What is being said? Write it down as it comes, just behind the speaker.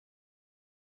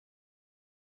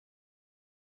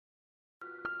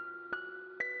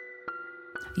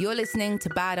You're listening to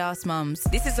Badass Mums.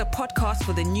 This is a podcast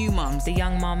for the new mums, the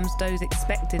young mums, those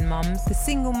expecting mums, the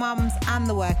single mums and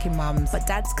the working mums. But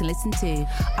dads can listen too.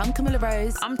 I'm Camilla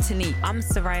Rose. I'm Tanique. I'm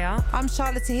Soraya. I'm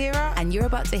Charlotte Tahira. And you're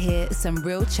about to hear some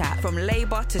real chat. From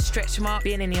labour to stretch mark,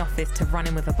 being in the office to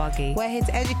running with a buggy. We're here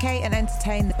to educate and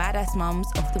entertain the badass mums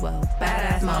of the world.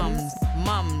 Badass mums.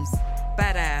 Mums.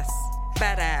 Badass.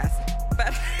 Badass.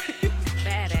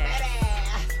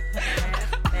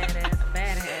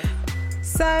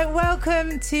 So,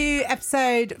 welcome to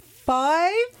episode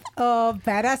 5 of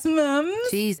Badass Mums.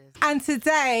 Jesus. And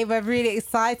today we're really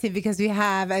excited because we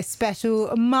have a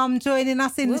special mum joining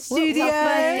us in the studio. Our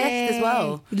first guest as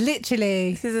well.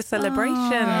 Literally. This is a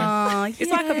celebration.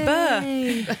 It's like a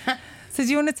birth. So do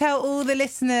you want to tell all the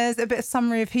listeners a bit of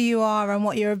summary of who you are and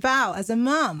what you're about as a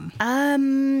mum?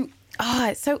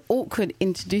 It's so awkward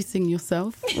introducing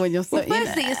yourself when you're so... Well,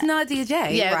 firstly, it's Nadia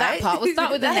J, yeah, right? That part. We'll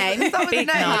start with the name. Big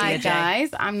Nadia Hi, J. guys.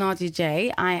 I'm Nadia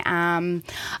J. I am...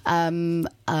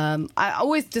 I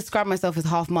always describe myself as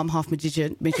half mum, half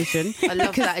magician. I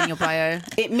love that in your bio.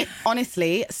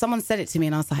 Honestly, someone said it to me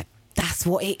and I was like, that's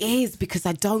what it is, because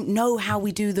I don't know how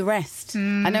we do the rest.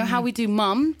 I know how we do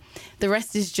mum. The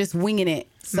rest is just winging it.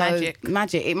 So,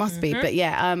 magic, it must be. But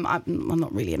yeah, I'm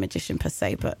not really a magician per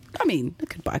se, but I mean, I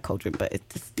could buy a cold drink, but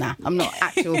it's just, I'm not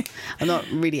I'm not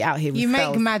really out here with You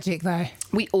spells. make magic though.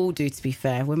 We all do, to be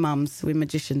fair. We're mums, we're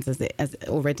magicians as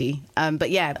already. But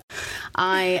yeah,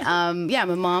 I'm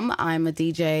a mum, I'm a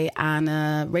DJ and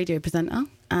a radio presenter,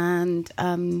 and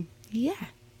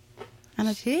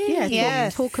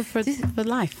talker for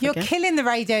life. You're killing the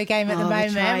radio game at the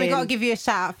moment. We've got to give you a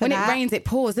shout out for when that. When it rains, it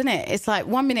pours, isn't it? It's like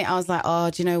 1 minute I was like, oh,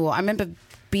 do you know what? I remember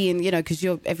being, because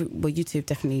you two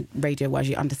definitely radio-wise,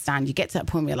 you understand. You get to that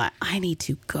point where you're like, I need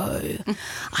to go.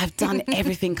 I've done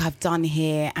everything I've done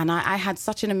here. And I had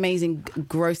such an amazing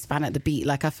growth span at the beat.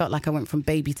 Like, I felt like I went from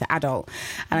baby to adult.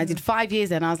 And I did 5 years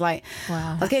and I was like,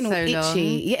 wow, I was getting all itchy. Long.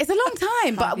 Yeah, it's a long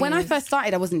time. But when I first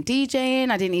started, I wasn't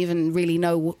DJing. I didn't even really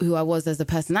know who I was as a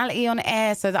personality on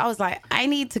air. So that I was like, I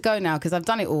need to go now because I've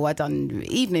done it all. I've done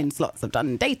evening slots. I've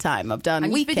done daytime. I've done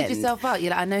weekends. And you figured yourself out.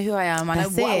 You're like, I know who I am. I know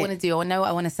what I want to do. I know what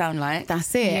I want to sound like.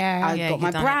 That's it. Yeah. I've got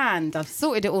my brand. I've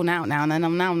sorted it all out now. And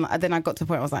then I got to a point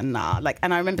where I was like, nah.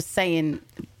 And I remember saying,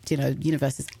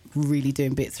 universe is really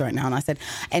doing bits right now. And I said,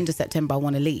 end of September, I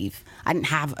want to leave. I didn't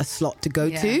have a slot to go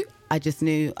to. I just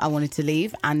knew I wanted to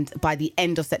leave. And by the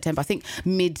end of September, I think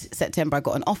mid-September, I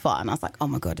got an offer. And I was like, oh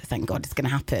my God, thank God it's going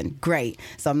to happen. Great.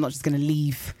 So I'm not just going to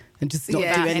leave and just not do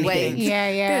anything.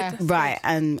 Yeah. Good. Right.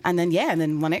 And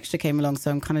then one extra came along. So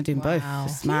I'm kind of doing both.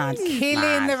 Just mad.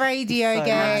 Killing the radio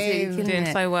game.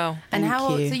 Doing so well. And Thank how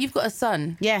old? you. So you've got a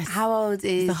son. Yes. How old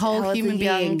is the whole human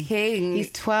young being? King?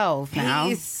 He's 12 now.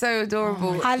 He's so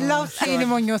adorable. I love seeing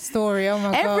him on your story. Oh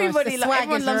my Everybody, gosh.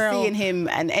 everyone loves seeing him.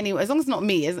 And anyway, as long as it's not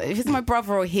me, if it's my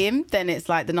brother or him, then it's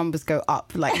like the numbers go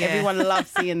up. Like everyone loves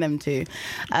seeing them too.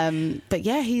 But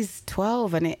yeah, he's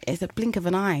 12 and it's a blink of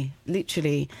an eye,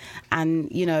 literally. And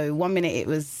 1 minute it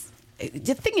was.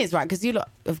 The thing is, right, because you lot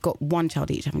have got one child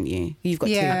each, haven't you? You've got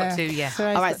two. I've got two, yeah.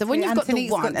 All right, so when you've got the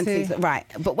one, and right,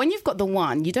 but when you've got the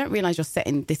one, you don't realise you're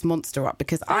setting this monster up,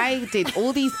 because I did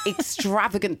all these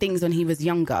extravagant things when he was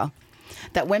younger,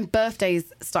 that when birthdays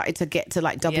started to get to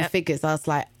like double figures, I was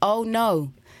like, oh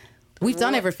no. We've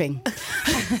done everything.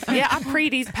 Yeah, I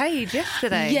pre-D's page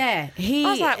yesterday. Yeah,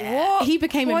 I was like, what? He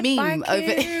became a meme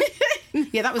over.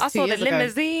 Yeah, that was I 2 saw years the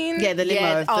limousine. ago. Yeah, the limo.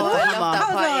 Yeah. The I love limo. that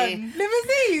party.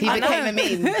 Limousine. He became a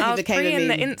meme. I was pre in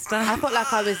the Insta. I felt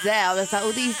like I was there. I was like,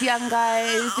 all these young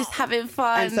guys just having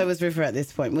fun. And so was River at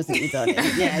this point, wasn't he, darling?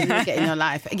 Yeah, you were getting your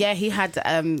life. Yeah, he had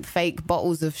fake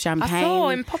bottles of champagne. I saw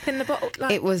him popping the bottle.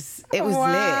 Like, It was lit. But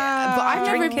Wow. I've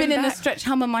never Drinking been in a back. stretch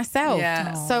Hummer myself.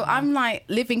 Yeah. So I'm like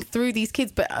living through these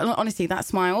kids. But honestly, that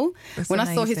smile, when I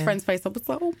saw his amazing. friend's face, I was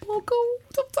like, oh, Boggle,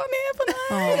 I've done it, haven't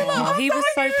I? Oh, he was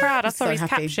so proud. I saw so his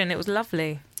happy. caption. It was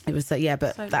lovely. It was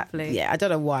but So that, lovely. yeah, I don't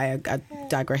know why I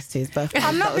digressed to his birthday.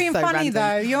 I'm not That was being so funny random.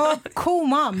 though. You're a cool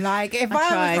mum. Like if I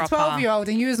was a tried. 12-year-old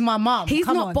and you was my mum, He's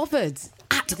come not on. bothered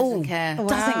at all. care. Wow.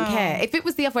 Doesn't care. If it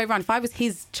was the other way around, if I was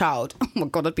his child, oh my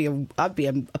God, I'd be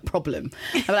a problem.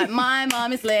 I'd be like, my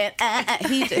mum is lit.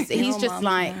 He's just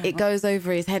like, it goes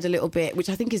over his head a little bit, which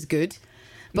I think is good.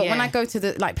 But when Yeah. I go to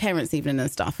the like parents' evening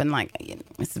and stuff, and like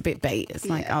it's a bit bait. It's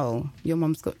like, oh, your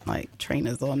mum's got like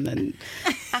trainers on, and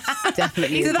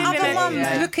definitely. Do the other Yeah. mums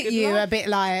Yeah. look at you a bit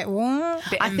like, what?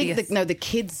 Bit I think envious. the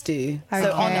kids do.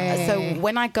 Okay. So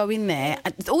when I go in there,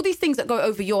 all these things that go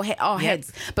over our Yep.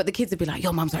 heads, but the kids would be like,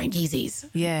 "Your mum's wearing Yeezys."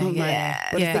 Yeah, I'm like, yeah.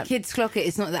 what is Yeah. The that? kids clock it.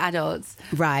 It's not the adults.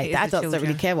 Right, It the is the adults don't really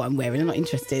children. care what I'm wearing. They're not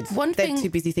interested. One They're thing- too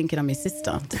busy thinking I'm his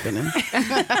sister. To be honest.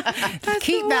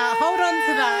 Keep that. Hold on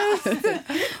to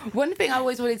that. One thing I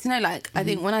always wanted to know, like, I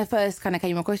think when I first kind of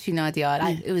came across you, Nadia,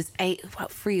 like it was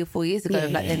 3 or 4 years ago, Yeah,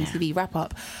 like the yeah. MTV wrap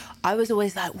up. I was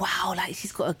always like, wow, like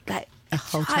she's got a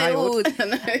whole child.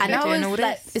 and I Doing was all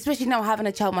like, this. especially now having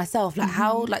a child myself, like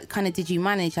how like kind of did you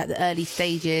manage like the early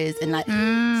stages and like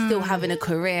still having a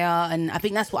career? And I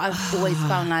think that's what I've always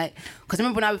found, like, because I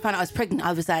remember when I found out I was pregnant,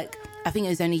 I was like, I think it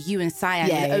was only you and Cyan,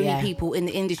 Yeah, the only yeah. people in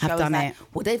the industry. Have I was done like, it.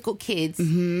 well, they've got kids,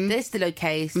 they're still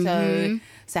okay.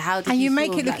 So how did And you sort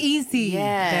make of, it look like- easy.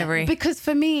 Yeah, Very. Because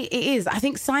for me, it is. I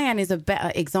think Cyan is a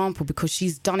better example because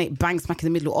she's done it bang smack in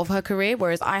the middle of her career,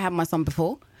 whereas I had my son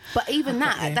before. But even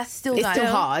that's still It's like, still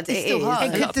hard. It's It still is. hard. A It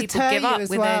lot could of people deter give you up as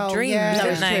with well, their dreams. yeah. No,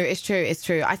 don't it's they? true. It's true. It's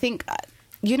true. I think.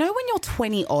 You know when you're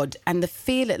 20 odd and the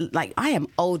feel, like I am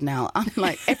old now. I'm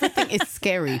like, everything is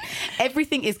scary.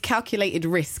 Everything is calculated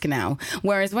risk now.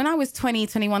 Whereas when I was 20,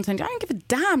 21, 20, I don't give a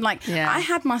damn. Like Yeah. I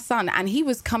had my son and he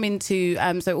was coming to,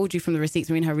 so Audrey from The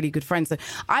Receipts, me and her really good friends. So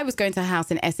I was going to a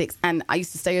house in Essex and I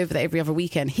used to stay over there every other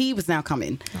weekend. He was now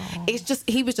coming. It's just,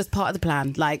 he was just part of the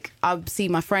plan. Like I'd see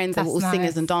my friends, they were all That's singers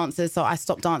nice. and dancers. So I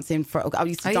stopped dancing I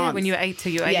used to Oh, dance. yeah, when you were 8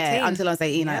 till you were 18. Yeah, until I was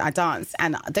 18, I danced,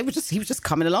 and he was just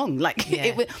coming along, like Yeah.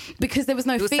 it was, because there was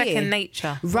no It was fear. second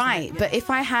nature, wasn't Right? But if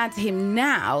I had him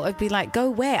now, I'd be like, go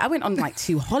where? I went on like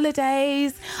 2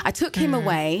 holidays. I took him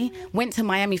away, went to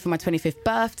Miami for my 25th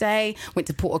birthday, went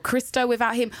to Puerto Cristo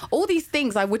without him. All these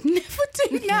things I would never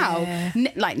do now,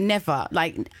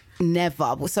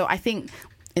 never. So I think.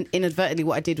 Inadvertently,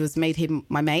 what I did was made him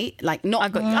my mate. Like not, I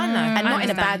know, and I not in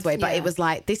a bad understand. way, but Yeah. it was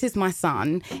like, this is my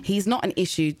son. He's not an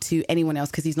issue to anyone else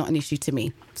because he's not an issue to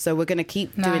me. So we're gonna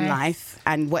keep doing Nice. life,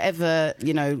 and whatever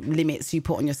limits you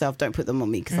put on yourself, don't put them on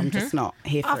me because I'm just not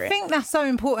here for I it. think that's so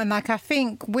important. Like, I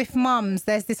think with mums,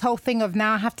 there's this whole thing of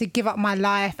now I have to give up my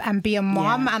life and be a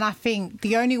mum. Yeah. And I think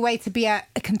the only way to be a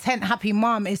content, happy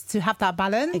mum is to have that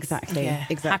balance. Exactly. Yeah.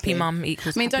 Exactly. Happy mum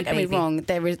equals I mean, happy don't get me baby. wrong.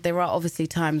 There are obviously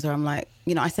times where I'm like,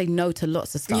 I say no to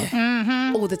lots of stuff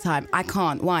all the time. I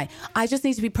can't. Why? I just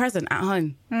need to be present at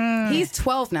home. He's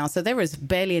 12 now, so there is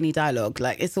barely any dialogue.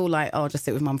 Like it's all like, oh, just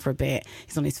sit with mum for a bit.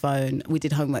 He's on his phone. We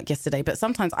did homework yesterday, but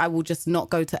sometimes I will just not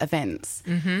go to events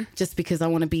just because I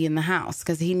want to be in the house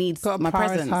because he needs Gotta my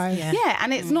presence. prioritise. Yeah.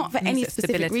 And it's not for any that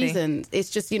specific stability. reason. It's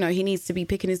just he needs to be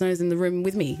picking his nose in the room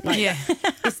with me. Like, Yeah.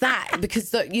 it's that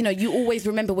because you always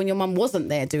remember when your mum wasn't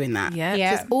there doing that. Yeah.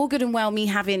 Yeah. So it's all good and well me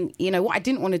having, what I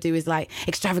didn't want to do is like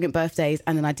extravagant birthdays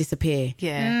and then I disappear.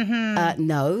 Yeah.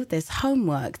 No, there's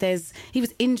homework. He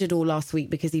was injured all last week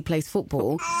because he plays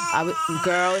football.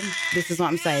 Girl, this is what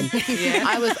I'm saying.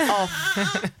 I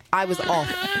was off.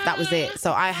 That was it.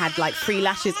 So I had like 3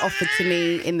 lashes offered to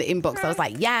me in the inbox. I was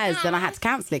like, yes. Then I had to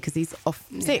cancel it because he's off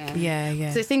sick.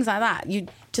 Yeah. So it's things like that. You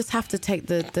just have to take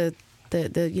the I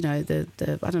don't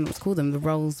know what to call them, the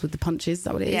rolls with the punches. Is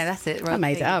that what it is? Yeah, that's it. I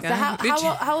made it up. So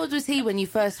how old was he when you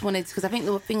first wanted? Because I think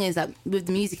the thing is that with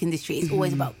the music industry, it's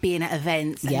always about being at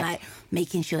events and Yeah. like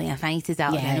making sure your face is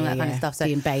out there and all that kind of stuff. So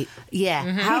being bait. yeah,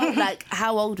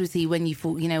 how old was he when you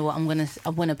thought, you know what, I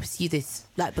want to pursue this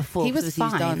like before? He was Obviously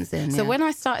he 5. dancing, So yeah. when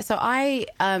I started, I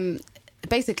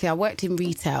basically I worked in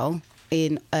retail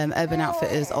in Urban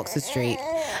Outfitters, Oxford Street,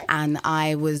 and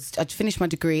I'd finished my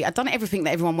degree. I'd done everything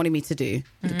that everyone wanted me to do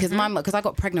because I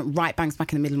got pregnant right bang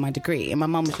smack in the middle of my degree, and my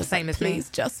mum was just Same like, as me. please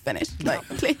just finish, like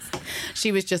please.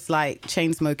 She was just like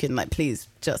chain smoking, like please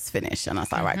just finish, and I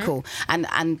was like, all right, cool. And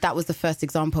that was the first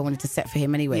example I wanted to set for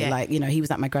him anyway. Yeah. Like he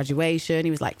was at my graduation.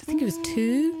 He was like, I think he was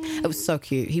 2. It was so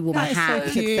cute. He wore my That is hat, so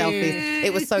he took cute. selfies.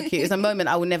 It was so cute. It was a moment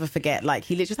I will never forget. Like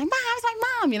he literally was like, Mom, I was like,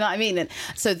 Mom, you know what I mean? And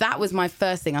so that was my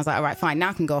first thing. I was like, all right, fine, now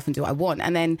I can go off and do what I want.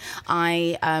 And then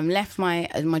I left my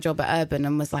job at Urban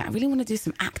and was like, I really want to do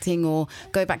some acting or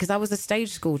go back because I was a stage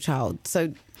school child.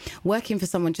 So working for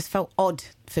someone just felt odd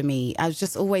for me. I was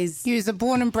just always... You was a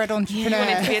born and bred You entrepreneur.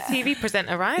 wanted to be a TV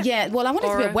presenter, right? Yeah, well, I wanted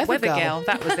Or to be a weather girl.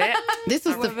 That was it. This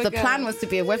was the plan was to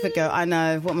be a weather girl. I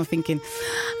know, what am I thinking?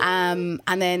 And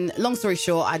then, long story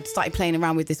short, I started playing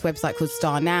around with this website called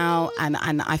Star Now, and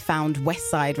I found West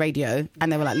Side Radio,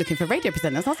 and they were like looking for radio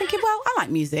presenters. I was thinking, well, I like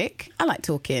music, I like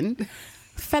talking.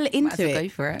 fell into well it. go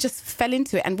for it. Just fell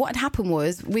into it. And what had happened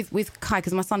was with Kai,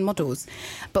 because my son models,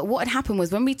 but what had happened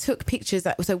was when we took pictures,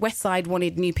 so West Side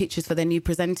wanted new pictures for their new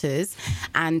presenters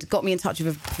and got me in touch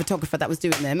with a photographer that was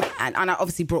doing them. And I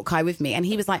obviously brought Kai with me. And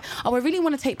he was like, oh, I really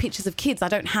want to take pictures of kids. I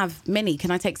don't have many.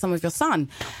 Can I take some of your son?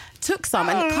 Took some.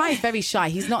 And Kai is very shy.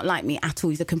 He's not like me at all.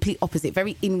 He's a complete opposite.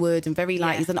 Very inward and very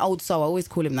he's an old soul. I always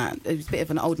call him that. He's a bit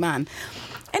of an old man.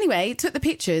 Anyway, took the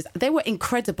pictures. They were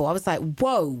incredible. I was like,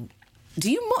 whoa. Do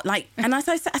you and I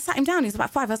sat him down. He was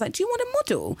about 5. I was like, do you want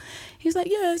to model? He was like,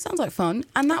 yeah, it sounds like fun.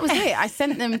 And that was it. I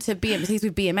sent them to BMA. He's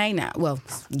with BMA now. Well,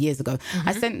 years ago.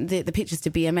 I sent the pictures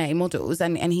to BMA models,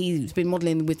 and he's been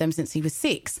modeling with them since he was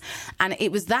 6. And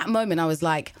it was that moment I was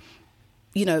like,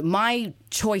 you know, my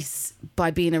choice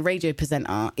by being a radio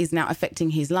presenter is now affecting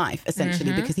his life,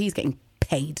 essentially, because he's getting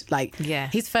paid. Like,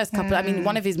 his first couple, I mean,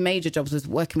 one of his major jobs was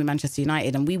working with Manchester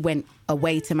United, and we went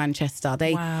away to Manchester.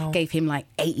 They gave him like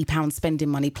 £80 spending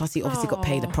money, plus he obviously got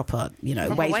paid a proper, you know,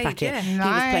 wage packet. He was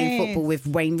playing football with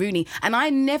Wayne Rooney. And I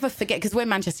never forget, because we're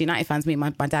Manchester United fans, me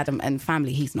and my dad and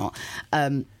family, he's not.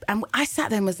 And I sat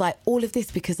there and was like, all of this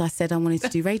because I said I wanted to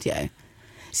do radio.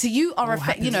 So you are,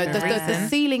 the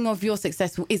ceiling of your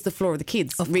success is the floor of the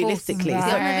kids, realistically.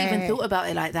 I've So never even thought about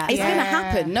it like that. it's going to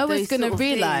happen. No one's going to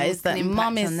realise that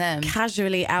mum is them.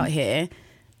 casually out here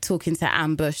talking to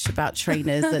Ambush about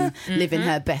trainers and living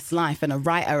her best life, and a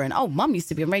writer, and mum used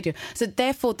to be on radio. So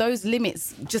therefore those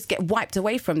limits just get wiped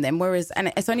away from them,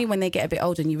 and it's only when they get a bit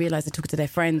older and you realise they're talking to their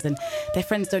friends, and their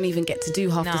friends don't even get to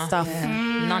do half the stuff.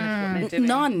 None of what they're doing.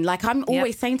 None. Like, I'm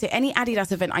always saying to any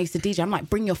Adidas event I used to DJ, I'm like,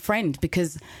 bring your friend,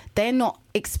 because they're not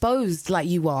exposed like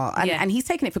you are. And he's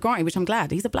taking it for granted, which I'm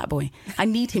glad. He's a black boy. I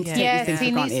need him to take these things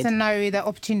for granted. He needs to know that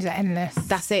opportunities are endless.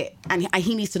 That's it. And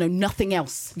he needs to know nothing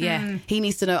else. Yeah. He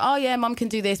needs to know, oh yeah, mum can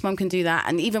do this, mum can do that.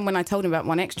 And even when I told him about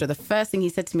One Extra, the first thing he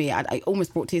said to me, I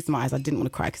almost brought tears to my eyes. I didn't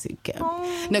want to cry because he'd get him.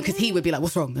 No, because he would be like,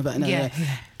 what's wrong? But no.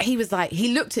 He was like,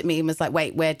 he looked at me and was like,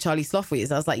 wait, where Charlie Sloth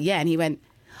is? I was like, yeah. And he went,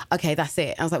 okay, that's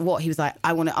it. I was like, what? He was like,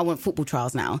 I want football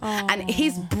trials now. And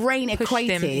his brain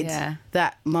equated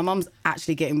that my mum's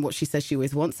actually getting what she says she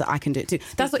always wants, that I can do it too.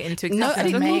 That's what. No, I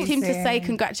didn't need him to say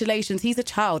congratulations. He's a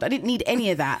child. I didn't need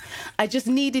any of that. I just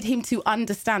needed him to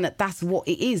understand that that's what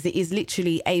it is. It is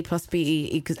literally A plus B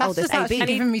equals there's AB. And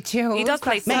giving me chills. He does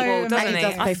play football, doesn't he?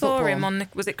 I saw him on,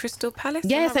 was it Crystal Palace?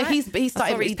 Yeah, so he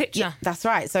started. I saw his picture. Yeah, that's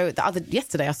right. So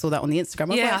yesterday I saw that on the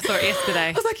Instagram. I saw it yesterday.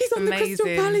 I was like, he's on the Crystal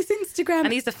Palace Instagram,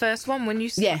 and he's the first one when you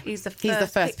see. Yeah, he's the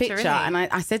first picture. And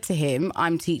I said to him,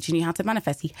 I'm teaching you how to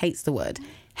manifest. He hates the word.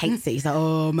 Hates it. He's like,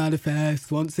 oh, manifest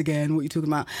once again. What are you talking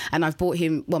about? And I've bought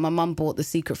him. Well, my mum bought The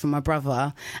Secret from my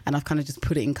brother, and I've kind of just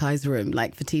put it in Kai's room,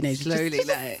 like for teenagers. Slowly,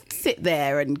 just sit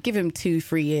there and give him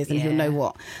 2-3 years, and he'll know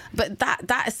what. But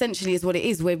that essentially is what it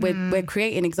is. We're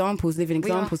creating examples, living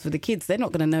examples for the kids. They're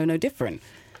not going to know no different.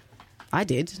 I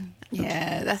did.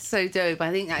 Yeah, that's so dope.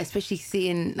 I think that, especially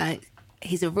seeing like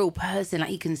he's a real person. Like,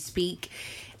 he can speak,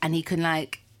 and he can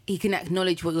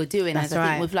acknowledge what you're doing. That's I right.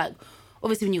 think with like,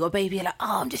 obviously when you got a baby, you're like,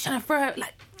 I'm just trying to throw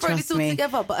Trust this all me.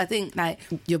 together. But I think like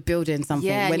You're building something.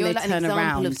 yeah, when you're they like turn an example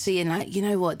around of seeing like, you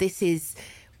know what, this is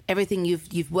everything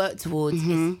you've worked towards.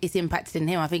 It's impacted in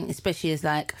him. I think especially as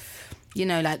like, you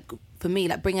know, like for me,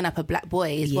 like bringing up a black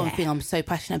boy is one thing I'm so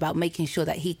passionate about, making sure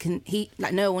that he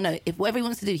like no one will know if whatever he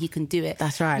wants to do, he can do it.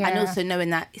 That's right. And also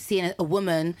knowing that seeing a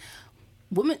woman,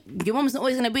 your mum's not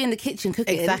always going to be in the kitchen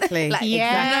cooking. Exactly. Like,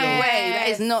 Exactly. no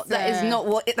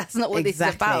way. That's not what this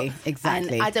is about.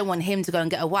 Exactly. And I don't want him to go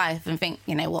and get a wife and think,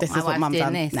 you know what, This my is what wife's mum's doing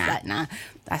done. this. Nah. Like, nah,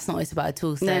 that's not what it's about at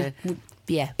all. So No.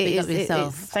 yeah, big up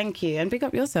yourself. Thank you. And big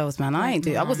up yourselves, man. I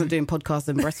wasn't doing podcasts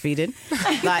and breastfeeding.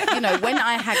 Like, you know, when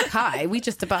I had Kai, we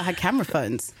just about had camera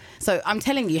phones. So I'm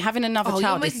telling you, having another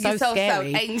child is so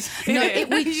scary.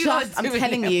 I'm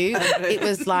telling you, it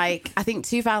was like, I think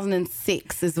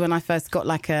 2006 is when I first got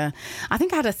like I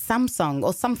think I had a Samsung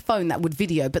or some phone that would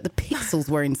video, but the pixels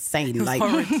were insane. Like,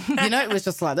 you know, it was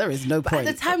just like, there is no point.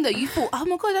 At the time though, you thought, oh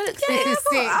my God, that looks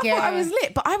I thought I was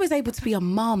lit, but I was able to be a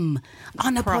mum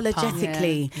unapologetically.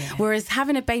 Whereas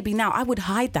having a baby now, I would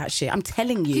hide that shit. I'm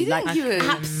telling you. Do you think you would?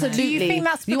 Absolutely. Do you think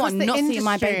that's because are the not seeing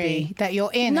my industry baby that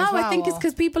you're in? No, as well, I think it's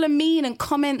because people are mean and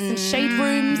comments and shade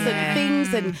rooms and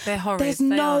things, and They're horrid. there's They're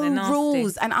no nasty.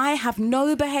 rules, and I have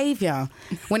no behaviour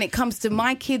when it comes to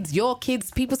my kids, your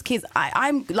kids, people's kids.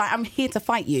 I'm here to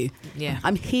fight you. Yeah.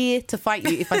 I'm here to fight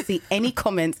you if I see any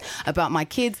comments about my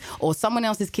kids or someone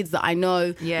else's kids that I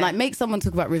know. Yeah. Like, make someone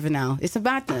talk about River now. It's a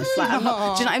madness. Like, I'm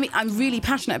not, do you know what I mean? I'm really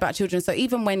passionate about children. And so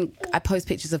even when I post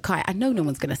pictures of Kai, I know no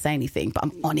one's going to say anything, but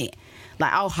I'm on it.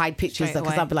 Like, I'll hide pictures Straight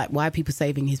because away. I'll be like, why are people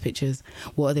saving his pictures?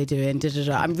 What are they doing? Da, da,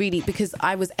 da. I'm really, because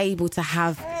I was able to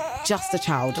have just a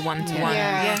child. One-to-one.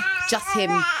 Yeah. Yeah. Just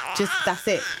him, just that's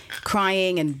it.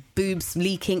 Crying and boobs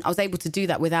leaking. I was able to do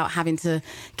that without having to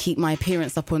keep my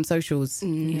appearance up on socials.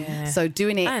 Yeah. So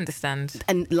doing it I understand.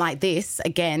 and like this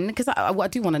again, because I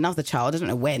do want another child. I don't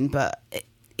know when, but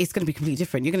it's going to be completely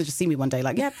different. You're going to just see me one day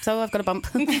like, yep, so I've got a bump.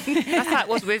 That's how it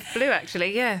was with Blue,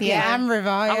 actually. Yeah. Yeah, and River.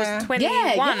 I Yeah. was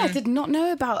 21. I did not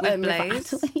know about with River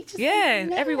Blaze. at all. He just- Yeah,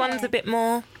 No everyone's way. a bit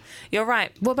more. You're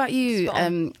right. What about you, Spot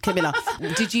on. Camilla?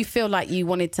 Did you feel like you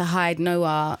wanted to hide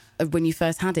Noah when you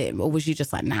first had him, or was you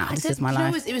just like, nah, this is my You know,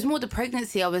 life? it was more the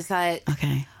pregnancy. I was like,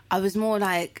 Okay. I was more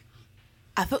like,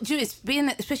 I felt, do you know, it's being,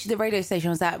 especially the radio station,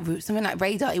 I was at something like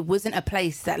Radar. It wasn't a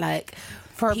place that like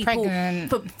For a people-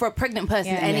 pregnant- for a pregnant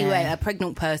person Yeah. anyway, Yeah. a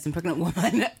pregnant person, pregnant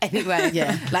woman anyway.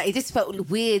 Yeah. Like it just felt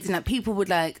weird, and like people would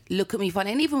like look at me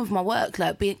funny, and even with my work,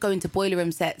 like going to boiler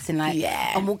room sets and like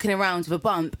Yeah. I'm walking around with a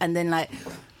bump, and then like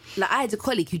I had a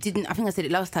colleague who didn't. I think I said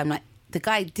it last time. Like the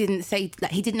guy didn't say,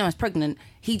 like he didn't know I was pregnant.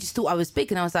 He just thought I was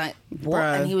big, and I was like, what?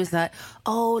 Bro. And he was like,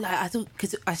 oh, like I thought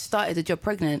because I started a job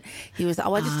pregnant. He was like,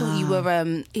 oh, I just thought you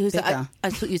were. He was like, Bigger. I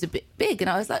thought you was a bit big, and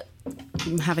I was like,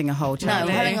 I'm having a whole no, child.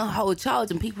 I'm having a whole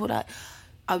child, and people were like.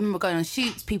 I remember going on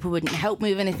shoots, people wouldn't help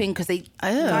me with anything because guys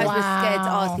were scared to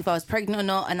ask if I was pregnant or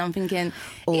not. And I'm thinking,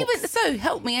 even so,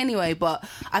 help me anyway. But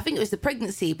I think it was the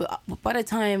pregnancy. But by the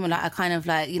time, like, I kind of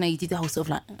like, you know, you did the whole sort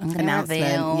of like, I'm going to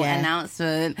reveal, yeah.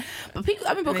 announcement. But people, I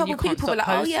remember a And then couple you of can't people were like,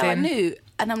 stop oh yeah, I posting. knew.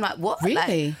 And I'm like, what?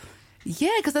 Really? Like, yeah,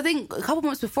 because I think a couple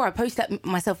months before I posted like,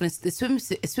 myself in a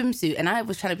swimsuit, and I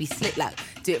was trying to be slick, like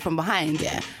do it from behind.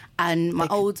 Yeah. And my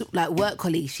old like work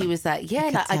colleague, she was like, "Yeah,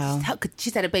 like,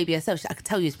 she's had a baby herself. I could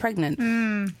tell you was pregnant."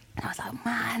 And I was like,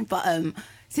 "Man!" But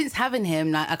since having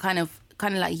him, like I kind of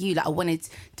like you, like I wanted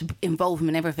to involve him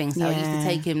in everything. So I used to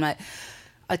take him, like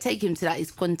I take him to like he's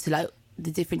gone to like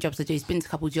the different jobs I do. He's been to a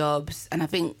couple jobs, and I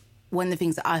think one of the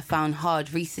things that I found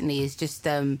hard recently is just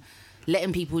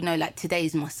letting people know like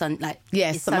today's my son. Like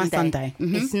Yes, it's my Sunday.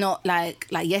 Mhm. It's not like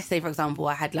yesterday, for example.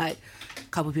 I had like a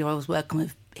couple of people I was working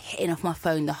with hitting off my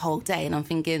phone the whole day, and I'm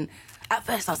thinking at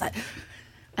first I was like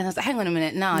hang on a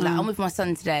minute, like I'm with my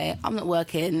son today, I'm not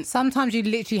working. Sometimes you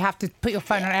literally have to put your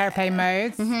phone on airplane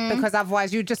mode because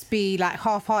otherwise you'll just be like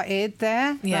half-hearted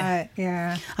there. Yeah. Like,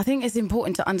 yeah. I think it's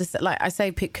important to understand, like I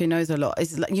say, pick your nose a lot.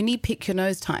 It's like you need pick your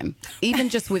nose time, even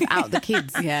just without the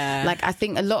kids. Yeah. Like I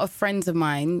think a lot of friends of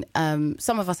mine,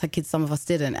 some of us had kids, some of us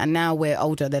didn't. And now we're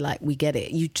older, they're like, we get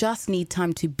it. You just need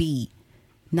time to be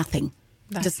nothing.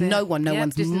 That's just it. no one, no Yep,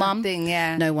 one's just mum, nothing,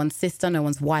 yeah. no one's sister, no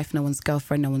one's wife, no one's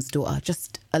girlfriend, no one's daughter.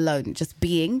 Just alone, just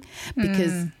being.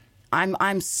 Because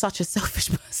I'm such a selfish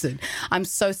person. I'm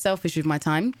so selfish with my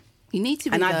time. You need to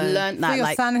be And I've though. learned that, For your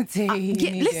like, sanity. yeah, you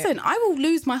need listen, it. I will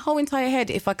lose my whole entire head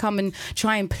if I come and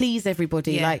try and please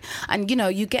everybody. Yeah. Like, and you know,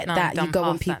 you get No, that. I'm You go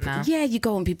on done past people. that now. Yeah, you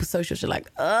go on people's socials. You're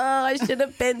like, oh, I should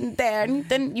have been there. And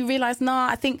then you realise, nah,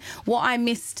 I think what I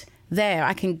missed there,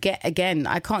 I can get again.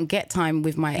 I can't get time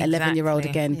with my 11-year-old Exactly.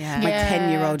 again, Yeah. my Yeah.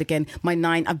 10-year-old again, my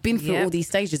 9. I've been through Yep. all these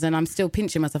stages and I'm still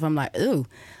pinching myself. I'm like, ooh,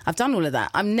 I've done all of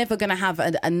that. I'm never going to have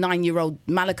a 9-year-old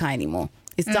Malachi anymore.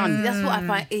 It's done. That's what I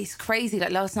find. It's crazy.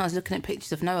 Like last night I was looking at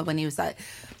pictures of Noah when he was like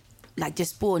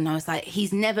just born, and I was like,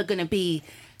 he's never gonna be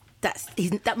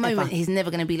that moment. He's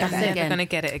never gonna be like that Never again. going to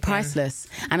get it again. Priceless.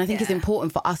 And I think it's Yeah.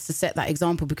 important for us to set that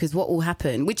example, because what will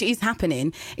happen, which is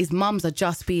happening, is mums are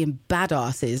just being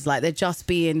badasses. Like they're just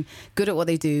being good at what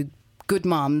they do, good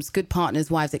mums, good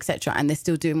partners, wives, etc., and they're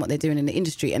still doing what they're doing in the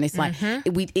industry. And it's like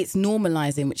it's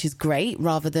normalizing, which is great,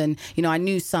 rather than, you know, I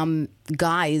knew some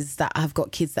guys that have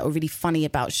got kids that were really funny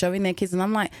about showing their kids, and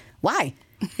I'm like, why?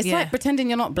 It's Yeah. like pretending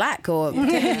you're not black, or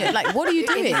pretending you're, like, what are you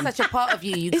doing? It's such a part of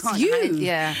you. You It's can't you. hide-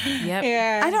 yeah. Yep.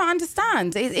 Yeah. I don't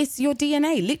understand. It's your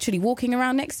DNA literally walking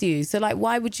around next to you. So like,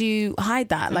 why would you hide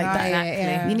that? Like Right, that,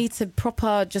 yeah. you need to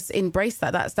proper just embrace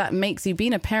that. That makes you,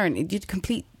 being a parent, you're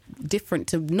complete different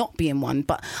to not being one.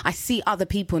 But I see other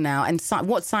people now, and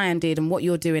what Cyan did and what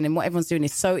you're doing and what everyone's doing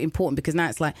is so important, because now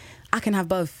it's like, I can have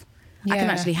both. I can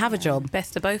Yeah. actually have a job,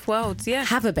 Best of both worlds, yeah.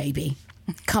 have a baby,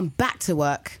 come back to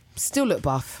work, still look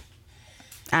buff.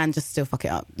 and just still fuck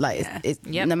it up. Like, it's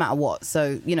Yep. no matter what.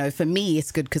 So, you know, for me,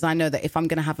 it's good because I know that if I'm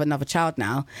going to have another child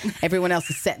now, everyone else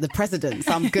has set the precedent.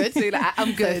 So I'm good.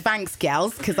 I'm good. So thanks,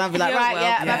 gals, because I'll be like, You're right,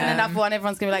 welcome. I'm having another one.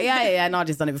 Everyone's going to be like, yeah.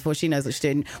 Nadia's done it before. She knows what she's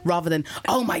doing. Rather than,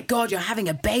 oh my God, you're having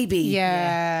a baby.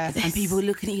 Yeah. And people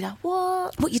looking at you like,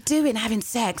 what? What you doing? Having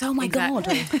sex? Oh my God.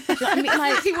 Do you know what I mean?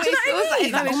 Like, do you know what I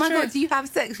mean? Like, oh my God, do you have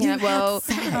sex? You're like, well,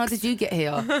 how did you get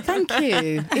here? Thank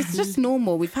you. It's just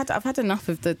normal. I've had enough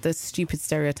of the stupid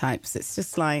stereotypes. It's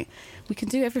just like, we can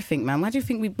do everything, man. Why do you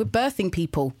think we're birthing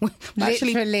people?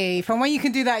 Actually, Literally, from when you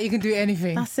can do that, you can do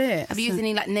anything. that's it. Have you used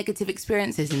any like negative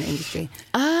experiences in the industry?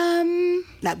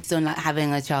 Like on like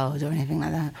having a child or anything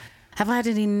like that? Have I had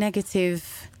any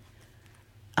negative?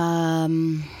 Or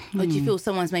do you feel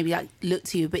someone's maybe like looked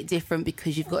to you a bit different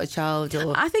because you've got a child?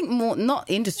 Or I think more, not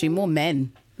industry, more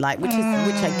men. Like, which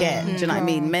I get. Do you know what I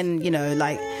mean? Men, you know,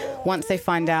 like once they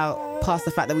find out past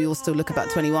the fact that we all still look about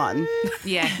 21,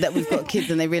 that we've got kids,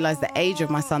 and they realise the age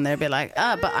of my son, they're a bit like,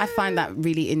 but I find that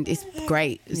really it's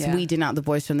great. It's weeding out the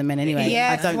boys from the men anyway.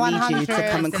 Yes, I don't need you to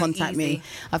come and 100%. contact me. Easy.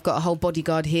 I've got a whole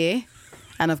bodyguard here.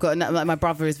 And I've got, like, my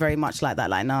brother is very much like that,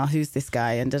 like, nah, who's this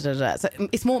guy? And da-da-da. So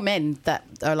it's more men that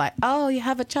are like, oh, you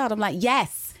have a child. I'm like,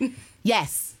 yes,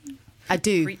 I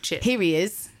do. Preach it. Here he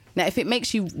is. Now, if it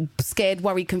makes you scared,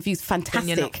 worried, confused, fantastic.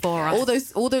 Then you're not for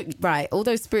us. All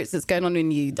those spirits that's going on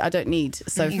in you, I don't need.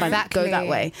 So Exactly. go that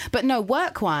way. But no,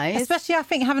 work-wise, Especially, I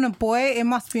think having a boy, it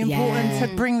must be important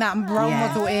to bring that role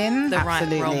model in. The right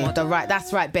absolutely, role model.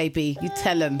 that's right, baby. You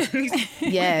tell him.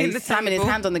 Yeah, In he's the slamming his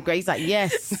table. hand on the grave. He's like,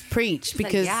 yes, preach,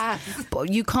 because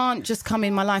but you can't just come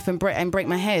in my life and break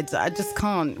my head. I just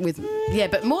can't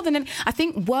but more than I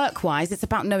think work-wise, it's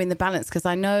about knowing the balance, because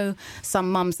I know some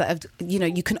mums that have, you know,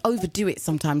 you can overdo it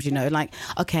sometimes, you know, like,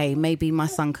 okay, maybe my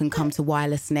son can come to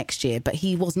Wireless next year, but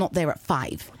he was not there at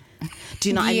 5. Do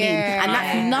you know what I mean? And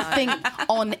that's nothing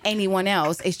on anyone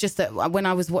else. It's just that when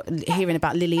I was hearing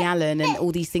about Lily Allen and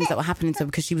all these things that were happening to her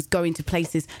because she was going to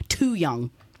places too young.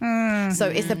 So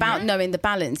it's about knowing the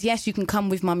balance. Yes, you can come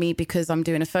with mummy because I'm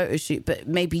doing a photo shoot, but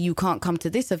maybe you can't come to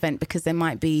this event because there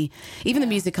might be, even the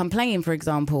music I'm playing, for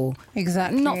example,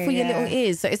 Exactly, not for your little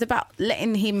ears. So it's about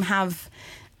letting him have,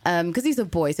 because he's a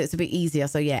boy, so it's a bit easier.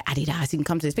 So yeah, Adidas, he can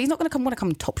come to this, but he's not going to want to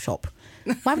come Top Shop.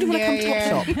 Why would he want to come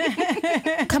Top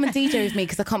Shop? Come and DJ with me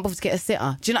because I can't bother to get a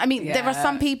sitter. Do you know what I mean? There are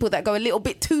some people that go a little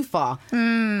bit too far. He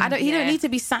don't need to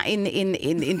be sat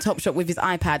in Top Shop with his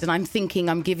iPad and I'm thinking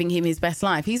I'm giving him his best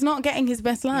life. He's not getting his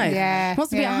best life. Yeah, He wants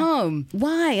to be at home.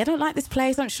 Why? I don't like this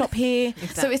place. I don't shop here.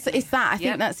 Exactly. So it's that. I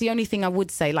think that's the only thing I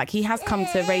would say. Like, he has come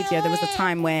to radio. There was a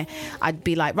time where I'd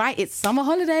be like, right, it's summer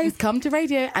holidays, come to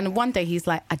radio. And one day he's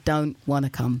like, I don't want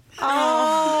to come.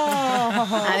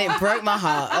 And it broke my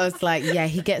heart. I was like, yeah,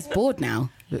 he gets bored now.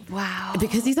 wow.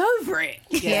 Because he's over it.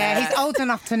 Yeah, he's old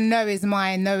enough to know his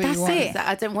mind, know what That's he wants. it. That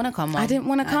I don't want to come on. I didn't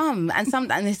want to come, and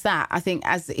it's that. I think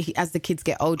as the kids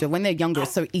get older, when they're younger,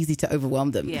 it's so easy to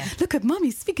overwhelm them. Yeah. Look at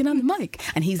mummy speaking on the mic,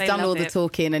 and he's They done love all the it.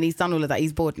 talking, and he's done all of that.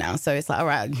 He's bored now, so it's like, all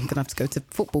right, you're gonna have to go to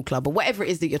football club or whatever it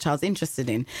is that your child's interested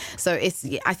in. So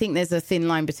I think there's a thin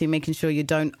line between making sure you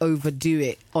don't overdo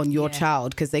it on your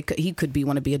child, because he could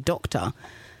want to be a doctor.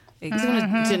 Do you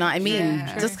know what I mean?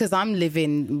 Yeah. Just because I'm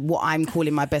living what I'm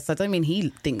calling my best, I don't mean he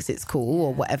thinks it's cool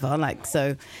or whatever. Like,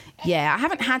 so, yeah, I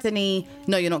haven't had any,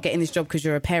 no, you're not getting this job because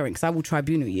you're a parent, because I will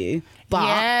tribunal you. But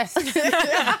Yes.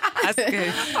 That's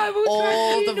good.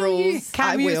 all the rules, I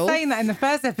Cam, you were will. saying that in the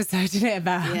first episode, didn't it,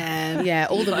 about? Yeah,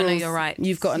 all the gotta know rules. your rights.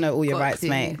 You've got to know all your Got rights, to.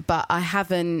 mate. But I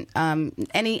haven't,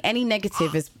 any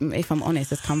negative, is, if I'm honest,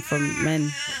 has come from men,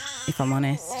 if I'm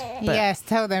honest. But Yes,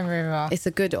 tell them, River. it's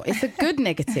a good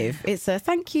negative. It's a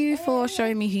thank you for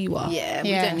showing me who you are. Yeah, we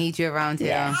Yeah. don't need you around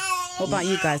here. What about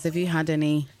you guys? Have you had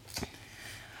any,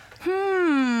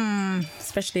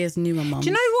 especially as newer mums? Do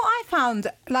you know what I found?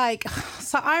 Like,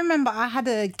 so I remember I had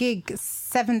a gig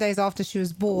 7 days after she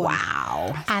was born.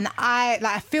 Wow. And I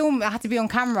had to be on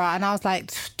camera, and I was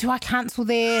like, do I cancel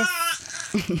this?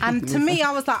 And to me,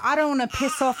 I was like, I don't want to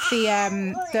piss off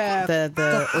the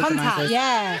contact. organisers.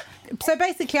 Yeah. So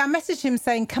basically, I messaged him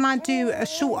saying, can I do a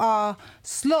shorter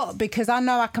slot, because I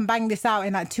know I can bang this out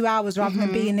in like 2 hours rather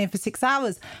than being here for 6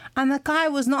 hours. And the guy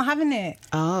was not having it.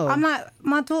 Oh. I'm like,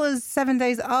 my daughter's 7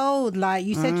 days old. Like,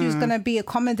 you said you was going to be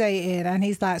accommodated. And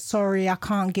he's like, sorry, I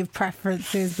can't give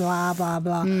preferences, blah, blah,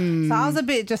 blah. So I was a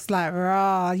bit just like,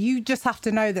 rah. You just have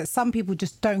to know that some people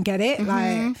just don't get it.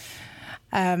 Like,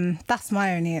 that's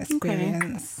my only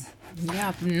experience. Yeah,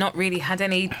 I've not really had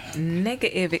any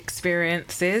negative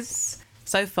experiences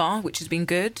so far, which has been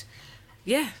good.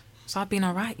 Yeah, so I've been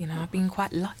all right, I've been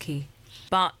quite lucky.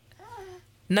 But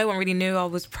no one really knew I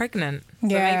was pregnant. So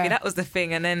Yeah. maybe that was the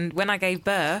thing. And then when I gave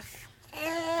birth,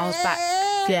 I was back.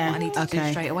 Yeah, What I needed to do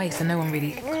straight away, so no one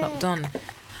really clocked on.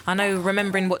 I know,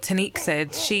 remembering what Tanique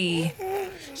said, she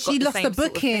lost the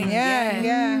booking.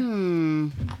 Yeah.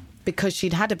 Because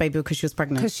she'd had a baby because she was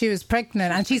pregnant. Because she was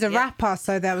pregnant, and she's a rapper,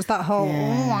 so there was that whole,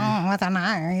 I don't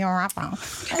know, you're a rapper.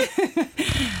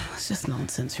 It's just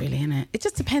nonsense, really, isn't it? It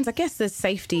just depends. I guess there's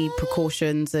safety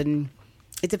precautions, and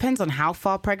it depends on how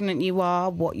far pregnant you are,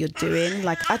 what you're doing.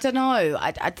 Like, I don't know.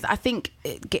 I think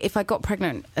if I got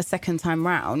pregnant a second time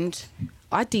round,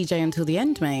 I'd DJ until the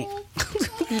end, mate.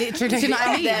 Literally. Do you know what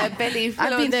I mean? There, belly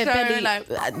I'd be there,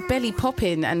 show, belly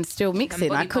popping and still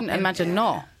mixing. I couldn't imagine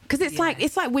not. Because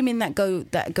it's like women that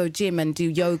go gym and do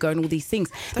yoga and all these things.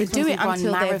 They do it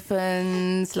until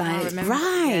marathons,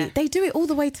 right. They do it all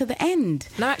the way to the end.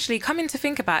 No, actually, coming to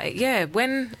think about it, yeah,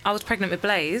 when I was pregnant with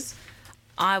Blaze,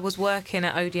 I was working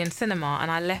at Odeon Cinema, and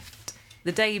I left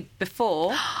the day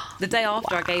before, the day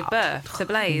after I gave birth to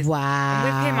Blaze. Wow. And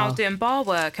with him, I was doing bar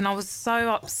work, and I was so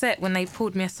upset when they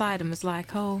pulled me aside and was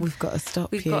like, "Oh, we've got to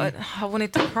stop. I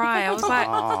wanted to cry. I was like,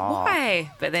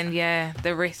 why? But then,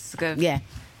 the risk of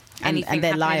anything and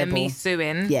they're happening liable. and me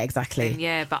suing. Yeah, exactly.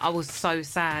 Then, but I was so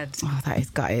sad. Oh, that is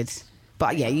gutted.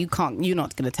 But yeah, you're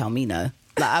not going to tell me no.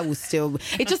 Like, I will still.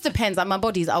 It just depends. Like, my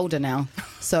body's older now,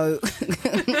 so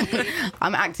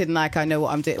I'm acting like I know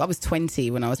what I'm doing. I was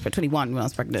 21 when I was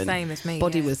pregnant. Same as me.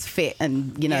 Body was fit,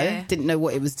 and didn't know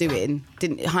what it was doing.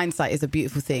 Hindsight is a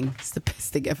beautiful thing. It's the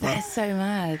best thing ever. That's so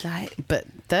mad. But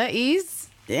 30s.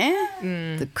 Yeah,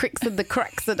 the cricks and the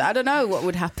cracks, and I don't know what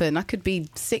would happen. I could be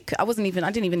sick. I didn't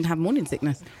even have morning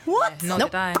sickness. What? Not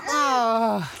did I.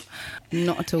 Oh,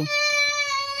 not at all.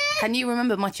 Can you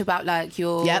remember much about like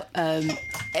your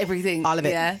everything? All of it.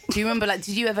 Yeah. Do you remember like?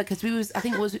 Did you ever? Because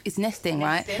it's nesting,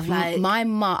 right? Like,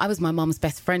 I was my mum's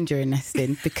best friend during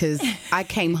nesting because I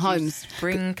came home.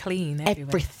 Spring clean.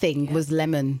 Everything was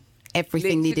lemon.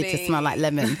 Everything needed to smell like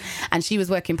lemon. And she was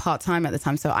working part-time at the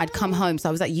time, so I'd come home. So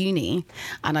I was at uni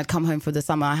and I'd come home for the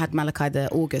summer. I had Malachi the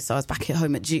August, so I was back at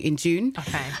home in June.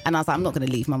 Okay. And I was like, I'm not going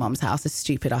to leave my mum's house. It's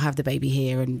stupid. I'll have the baby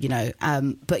here.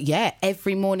 And but yeah,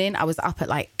 every morning I was up at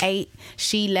like 8.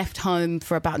 She left home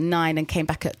for about 9 and came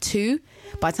back at 2.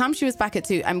 By the time she was back at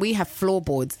 2, and we have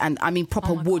floorboards, and I mean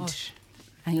proper wood. Gosh.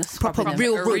 and you're Proper scrubbing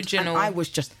real them. wood. Original. And I was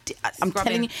just, I'm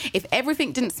telling you, if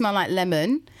everything didn't smell like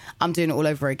lemon, I'm doing it all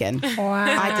over again. Wow.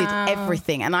 I did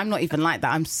everything. And I'm not even like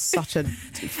that. I'm such a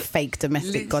fake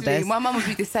domestic goddess. My mum would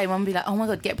be the same. Mum would be like, oh my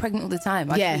God, get pregnant all the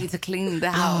time. I Yeah. just need to clean the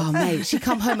house. Oh, mate. She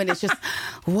come home and it's just,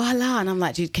 voila. And I'm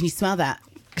like, dude, can you smell that?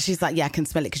 She's like, yeah, I can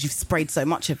smell it because you've sprayed so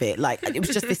much of it. Like, it was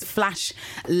just this flash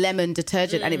lemon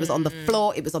detergent and it was on the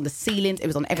floor, it was on the ceilings, it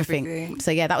was on everything. So,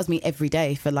 yeah, that was me every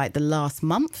day for like the last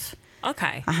month.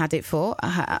 Okay. I had it for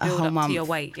a Build whole up month. to your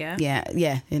weight, yeah?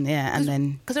 Yeah. And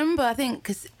then... Because I remember, I think,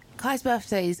 because Kai's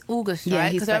birthday is August, Yeah,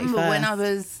 right? he's Because I remember when 31st. I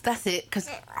was, that's it, because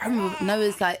I remember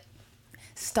Noah's like,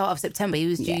 start of September, he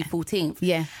was due Yeah. 14th.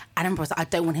 Yeah. And I remember I was like, I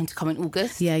don't want him to come in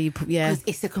August. Yeah, Because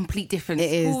it's a complete different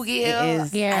It is. school year. It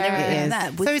is. Yeah. And everything It is.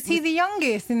 like that. So is he the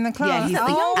youngest in the Yeah, class? he's the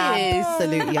youngest.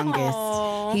 absolute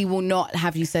youngest. He will not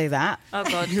have you say that. Oh,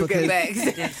 God. He'll get vexed.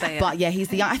 Didn't say it. But yeah, he's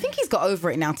the young. I think he's got over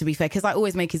it now, to be fair, because I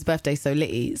always make his birthday so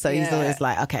litty. So he's Yeah. always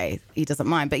like, okay, he doesn't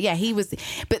mind. But yeah, he was.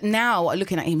 But now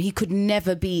looking at him, he could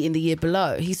never be in the year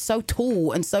below. He's so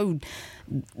tall and so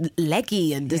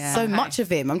leggy, and there's Yeah. so Okay. much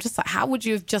of him. I'm just like, how would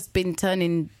you have just been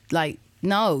turning like?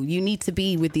 No, you need to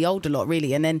be with the older lot,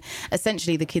 really. And then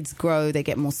essentially the kids grow, they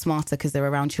get more smarter because they're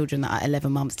around children that are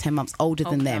 11 months, 10 months older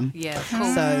than them. Yeah, of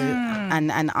course. So,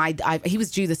 and I he was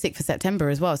due the 6th of September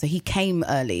as well. So he came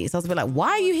early. So I was a bit like, why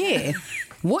are you here?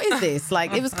 What is this?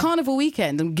 Like, it was carnival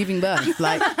weekend and giving birth.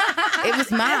 Like, it was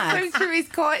mad. So true.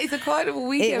 It's a carnival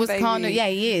weekend, It was baby. carnival. Yeah,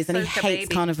 he is. And he Soca hates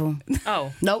baby. carnival.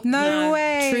 Oh. Nope. No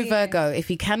way. True Virgo. If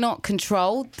he cannot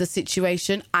control the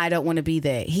situation, I don't want to be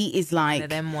there. He is One like of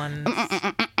them ones.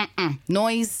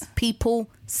 noise, people,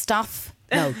 stuff.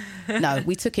 No.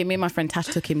 We took him. Me and my friend Tash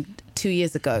took him 2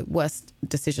 years ago. Worst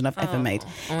decision I've ever made.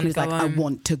 I wanna He was go like, I home.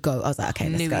 want to go. I was like, okay,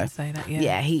 let's Knew go. he'd say that,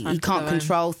 yeah. he Time to can't go home.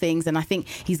 control things, and I think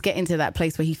he's getting to that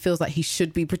place where he feels like he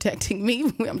should be protecting me.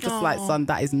 I'm just like, son,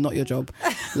 that is not your job.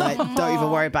 Like, don't even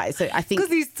worry about it. So I think,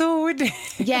 Because he's tall, isn't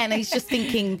he? yeah, and he's just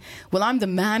thinking, well, I'm the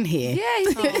man here. Yeah,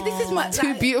 he's like, this is my...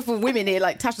 Two beautiful women here.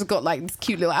 Like, Tasha's got like this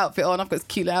cute little outfit on. I've got this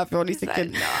cute little outfit on. He's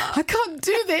thinking, I can't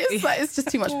do this. Like, it's just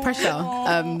too much pressure.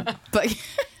 But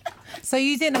So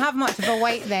you didn't have much of a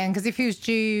wait then, because if he was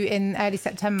due in early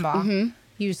September,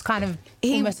 He was kind of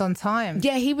almost on time.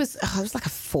 Yeah, it was like a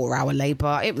 4-hour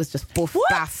labour. It was just boof,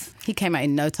 baff. He came out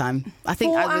in no time. I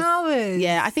think 4 I was, hours?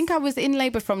 Yeah, I think I was in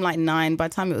labour from like 9. By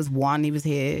the time it was 1, he was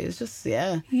here. It was just,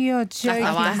 yeah. You're joking.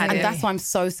 how I had And it. that's why I'm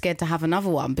so scared to have another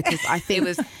one, because I think It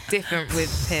was different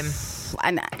with him.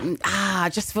 and I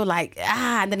just feel like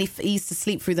and then he used to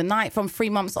sleep through the night from 3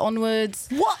 months onwards.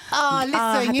 What? I Listen,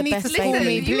 had you the need to best school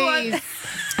baby. me, please.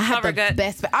 I had the Surrogate.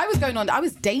 best. I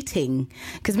was dating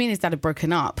because me and his dad had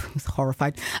broken up. I was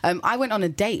horrified. I went on a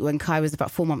date when Kai was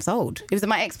about 4 months old. It was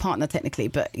my ex-partner technically,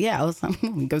 but yeah, I was like,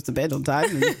 he goes to bed on time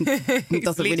and he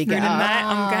doesn't really through get the up. night.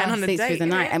 I'm going on a Sleeps date. through the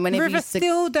night, and whenever River used to,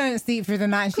 still don't sleep through the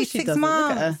night. And she's she 6 doesn't. Look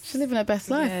at her. months. She's living her best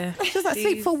life. Yeah. She's like,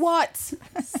 sleep for what?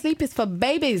 Sleep is for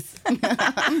babies.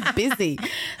 I'm busy.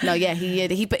 No, yeah,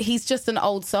 but he's just an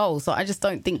old soul, so I just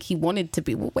don't think he wanted to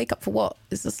be. Well, wake up for what?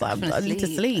 It's just like I need to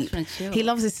sleep. He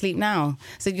loves his sleep now.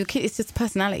 So your kid, it's just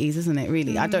personalities, isn't it?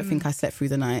 Really, I don't think I slept through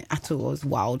the night at all. I was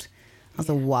wild. I was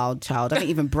a wild child. I didn't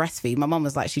even breastfeed. My mum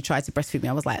was like, she tried to breastfeed me.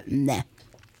 I was like, nah.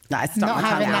 No, I stuck Not my tongue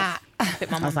having out. that. I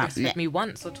think my mum was like, breastfed meh. me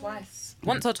once or twice.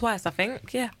 Once or twice, I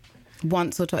think. Yeah.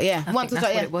 Once or twice, yeah. Once or that's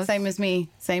twice, what yeah. it was.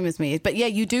 Same as me. But yeah,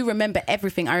 you do remember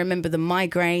everything. I remember the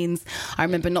migraines. I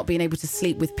remember not being able to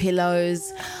sleep with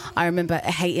pillows. I remember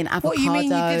hating avocado. What, you mean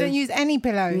you didn't use any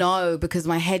pillows? No, because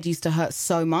my head used to hurt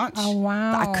so much. Oh,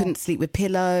 wow. That I couldn't sleep with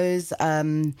pillows.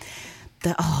 The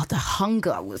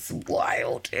hunger was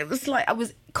wild. It was like I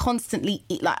was constantly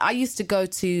like I used to go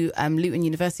to Luton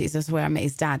University. So that's where I met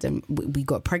his dad, and we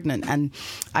got pregnant. And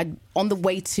on the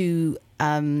way to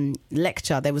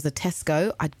lecture, there was a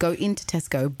Tesco. I'd go into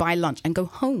Tesco, buy lunch, and go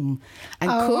home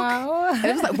and cook. Wow. And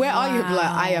it was like, where are you? Like,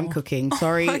 I am cooking.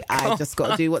 Sorry, I just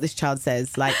got to do what this child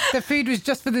says. Like. The food was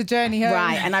just for the journey home.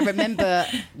 Right, and I remember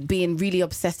being really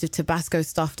obsessed with Tabasco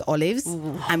stuffed olives.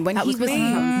 And when he was,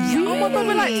 Oh my God,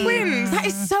 we're like twins. that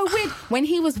is so weird. When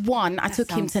he was 1, I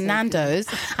took him sounds to so Nando's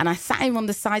and I sat him on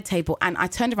the side table and I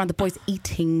turned around, the boys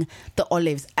eating the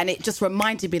olives, and it just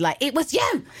reminded me, like, it was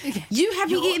you. You have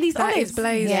been eating these that olives. is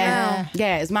blazing. Yeah.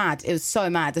 Yeah, it was mad. It was so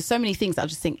mad. There's so many things that I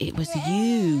just think it was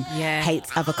you. Yeah.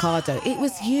 Hates avocado. It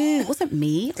was you. It wasn't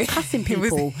me. I was cussing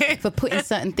people for putting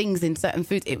certain things in certain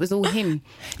foods. It was all him.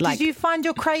 Like, Did you find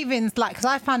your cravings, like, because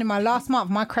I found in my last month,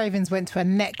 my cravings went to a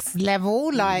next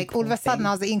level. Like, all of a sudden,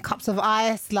 I was eating cups of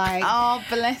ice, like, oh,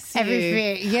 bless you.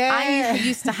 everything. Yeah. I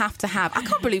used to have. I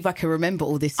can't believe I can remember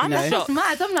all this. You know, shocked.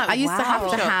 Mad. I'm like, I used to have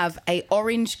to wow. have a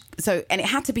orange. So, and it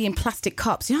had to be in plastic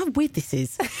cups. You know how weird this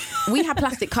is. We had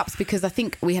plastic cups because I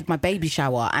think we had my baby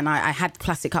shower, and I had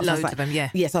plastic cups. I was Loads like, of them, yeah.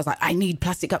 Yes, I was like, I need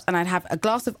plastic cups, and I'd have a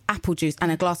glass of apple juice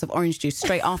and a glass of orange juice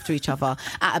straight after each other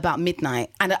at about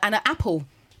midnight, and an apple.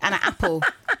 And an apple.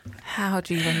 How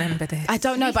do you remember this? I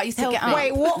don't know, but I used to get up.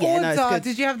 Wait, what Yeah, no, it's order? good.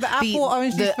 Did you have the apple or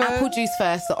orange juice The first? apple juice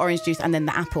first, the orange juice, and then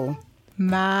the apple.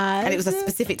 Mad. And it was a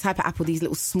specific type of apple, these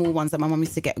little small ones that my mum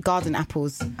used to get, garden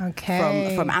apples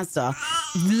Okay. from Asda.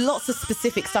 Lots of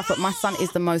specific stuff, but my son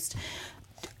is the most,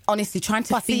 honestly, trying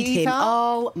to Fussy feed him. eater?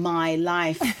 Oh, my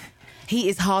life. He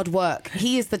is hard work.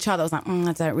 He is the child that was like,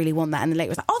 I don't really want that. And the lady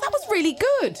was like, oh, that was really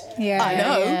good. Yeah, I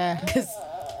know, yeah. because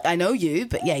I know you,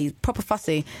 but yeah, he's proper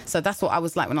fussy. So that's what I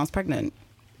was like when I was pregnant.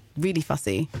 Really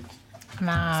fussy. It's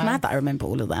mad that I remember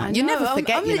all of that. You never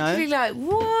forget, I'm you know. literally like,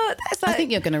 what? That's like, I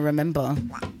think you're going to remember.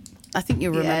 I think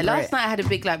you'll remember last it. night I had a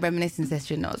big like reminiscing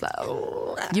session. I was like,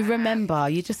 oh. You remember.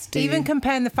 You just do. Even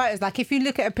comparing the photos, like if you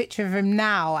look at a picture of him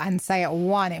now and say at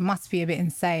 1, it must be a bit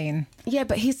insane. Yeah,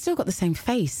 but he's still got the same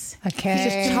face. Okay. He's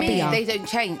just To me, chubbier. they don't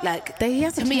change. Like He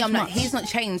hasn't to me, changed I'm like, much. he's not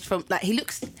changed from like he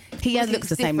looks. He obviously looks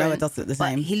the it's same. Noah different, does look the but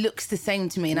same. He looks the same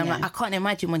to me, and I'm Yeah. like, I can't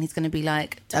imagine when he's going to be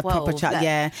like 12, A proper child, like,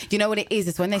 yeah. You know what it is?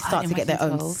 It's when they start to get their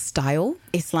imagine own 12. style.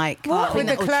 It's like, I With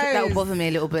think the that will clothes. bother me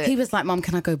a little bit. he was like, Mum,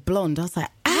 can I go blonde? I was like,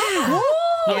 ah.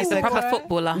 Yeah, it's a proper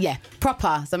footballer. Yeah,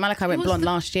 proper. So Malachi went blonde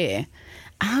last year.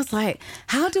 And I was like,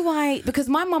 how do I... Because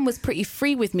my mum was pretty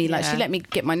free with me. Like, she Yeah. let me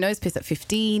get my nose pierced at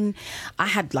 15. I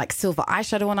had, like, silver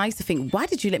eyeshadow on. I used to think, why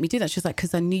did you let me do that? She was like,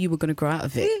 because I knew you were going to grow out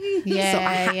of it. Yeah, so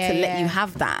I had yeah, to let yeah. you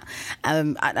have that.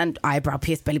 And eyebrow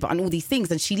pierced, belly button, all these things.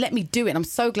 And she let me do it. And I'm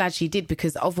so glad she did,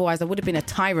 because otherwise I would have been a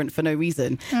tyrant for no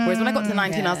reason. Whereas when I got to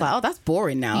 19, I was like, oh, that's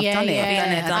boring now. I've done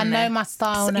it. I know my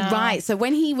style now. Right. So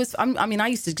when he was, I mean, I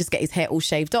used to just get his hair all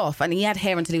shaved off, and he had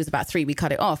hair until he was about 3. We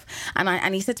cut it off,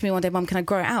 and he said to me one day, Mum, can I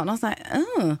grow it out? And I was like,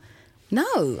 oh,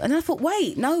 no. And I thought,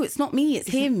 wait, no, it's not me, it's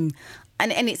him.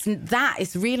 And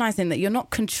it's realising that you're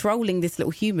not controlling this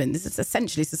little human. This is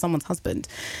essentially someone's husband.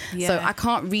 Yeah. So I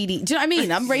can't really... Do you know what I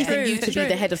mean? I'm raising you to be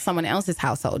the head of someone else's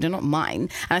household. You're not mine.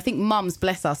 And I think mums,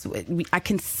 bless us, I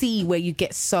can see where you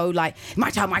get so like,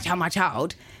 my child, my child, my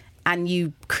child. and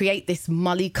you create this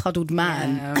mully-cuddled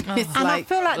man. Yeah. It's And I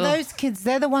feel like those kids,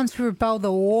 they're the ones who rebel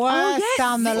the worst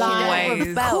down the line.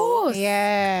 Always. Of course.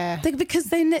 Yeah. Because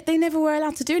they never were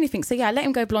allowed to do anything. So yeah, I let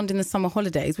him go blonde in the summer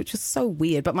holidays, which was so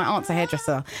weird. But my aunt's a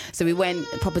hairdresser, so we went,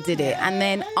 Papa did it, and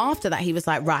then after that he was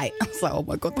like, right. I was like, oh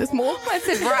my god, there's more. I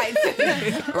said right.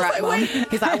 Right, Mum.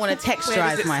 He's like, I want to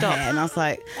texturize my hair, and I was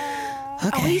like, Oh,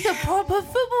 okay. he's a proper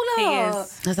footballer. He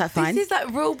is. Is that fine? This is like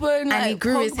real bone. And he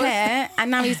grew his hair,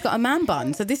 and now he's got a man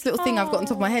bun. So this little thing I've got on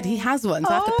top of my head, he has one.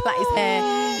 So I have to plait his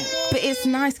hair. But it's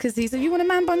nice because he said, "You want a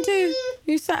man bun too?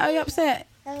 Are you upset?"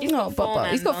 He's got four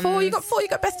man He's got 4. You got 4. You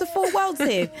got best of 4 worlds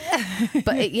here.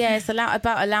 But it's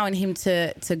about allowing him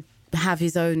to have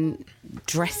his own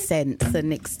dress sense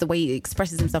and the way he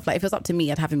expresses himself. Like if it was up to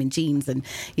me, I'd have him in jeans, and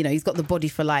he's got the body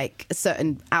for like a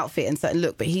certain outfit and certain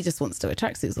look, but he just wants to wear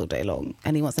tracksuits all day long,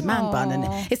 and he wants a man bun, and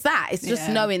it's just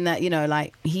knowing that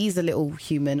like he's a little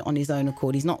human on his own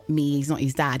accord. He's not me, he's not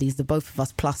his dad, he's the both of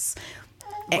us plus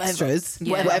extras,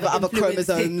 whatever other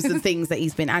chromosomes and things that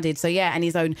he's been added. So yeah, and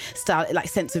his own style, like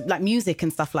sense of like music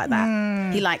and stuff like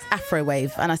that. He likes Afro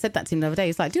wave, and I said that to him the other day.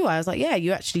 He's like, "Do I?" I was like, "Yeah,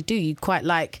 you actually do. You quite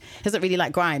like." He doesn't really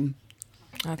like grime.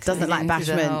 Doesn't like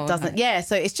bashment. Doesn't. Yeah.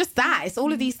 So it's just that. It's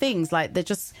all of these things. Like they're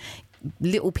just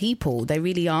little people. They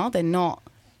really are. They're not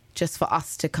just for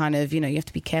us to kind of, you have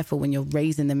to be careful when you're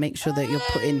raising them. Make sure that you're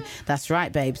putting, that's right,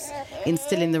 babes,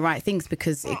 instilling the right things,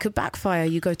 because it could backfire.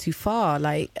 You go too far.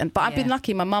 But I've been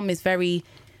lucky. My mum is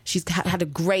she's had a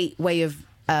great way of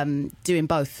doing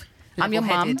both. I'm your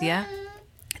mum. Yeah.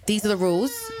 These are the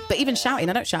rules. But even shouting,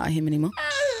 I don't shout at him anymore.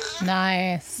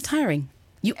 Nice. It's tiring.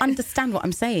 You understand what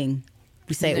I'm saying.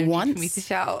 We say it once. For me to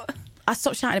shout. I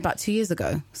stopped shouting about 2 years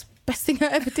ago. It's the best thing I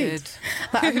ever did.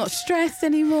 Like, I'm not stressed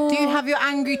anymore. Do you have your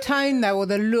angry tone though, or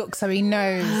the look, so he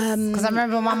knows? Because I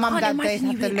remember my mum and dad, they'd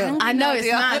have the look. I know, it's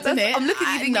mad, isn't it? I'm looking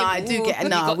at you. No, I do get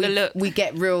no. We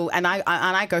get real, and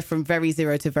I go from very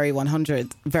 0 to very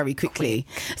 100 very quickly.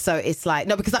 So it's like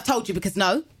because I've told you. Because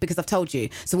I've told you.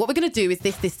 So what we're gonna do is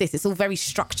this. It's all very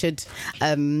structured.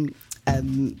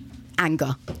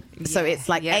 Anger. So it's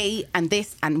like A and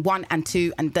this and 1 and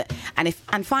 2 and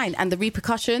fine. And the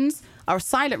repercussions are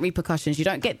silent repercussions. You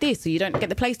don't get this, or you don't get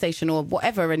the PlayStation or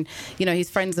whatever. And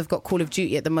his friends have got Call of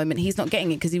Duty at the moment. He's not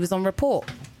getting it because he was on report.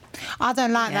 I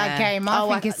don't like that game.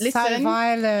 I think it's so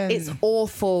violent. It's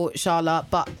awful, Charlotte.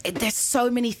 But there's so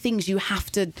many things you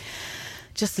have to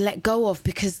just let go of,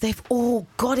 because they've all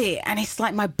got it, and it's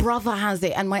like my brother has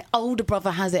it and my older brother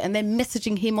has it, and they're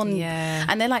messaging him on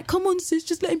and they're like, come on sis,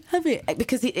 just let him have it,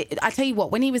 because I tell you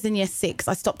what, when he was in year 6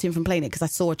 I stopped him from playing it because I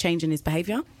saw a change in his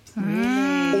behaviour.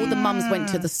 All the mums went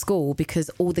to the school because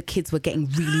all the kids were getting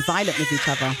really violent with each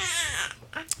other.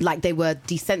 Like they were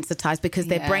desensitized because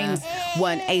their brains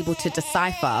weren't able to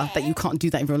decipher that you can't do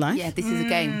that in real life. Yeah, this is a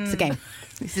game. It's a game.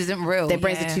 This isn't real. Their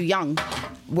brains are too young,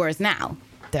 whereas now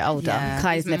they're older.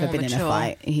 Kai's never been in a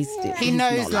fight. He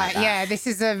knows, like this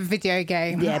is a video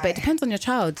game. Yeah, but it depends on your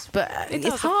child. But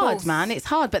it's hard, man. It's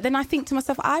hard. But then I think to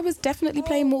myself, I was definitely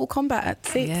playing Mortal Kombat at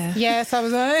 6. Yeah. Yes, I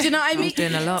was. Do you know what I mean? I was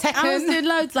doing a lot. I was doing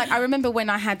loads. Like I remember when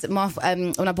I had when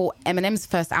I bought Eminem's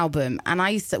first album, and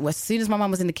I used to, as soon as my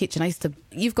mum was in the kitchen, I used to,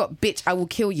 "You've got bitch, I will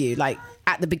kill you." Like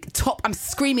at the big top, I'm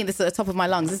screaming this at the top of my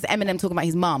lungs. This is Eminem talking about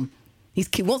his mum. He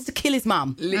wants to kill his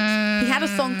mum. He had a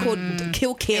song called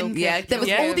Kill Kim. There was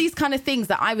all these kind of things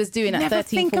that I was doing at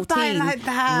 13, 14. About it like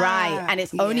that. Right. And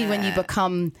it's only when you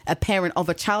become a parent of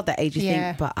a child that age you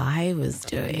think, but I was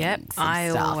doing I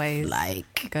stuff always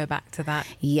go back to that.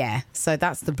 Yeah. So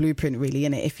that's the blueprint really,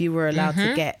 innit? If you were allowed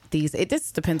to get these, it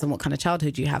just depends on what kind of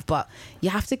childhood you have, but you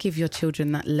have to give your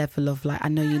children that level of I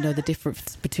know you know the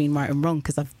difference between right and wrong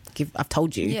because I've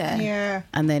told you. Yeah.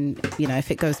 And then, if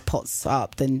it goes pots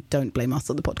up, then don't blame us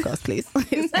on the podcast, please.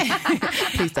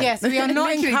 Please don't. Yes, we are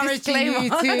not encouraging you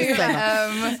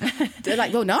to. They're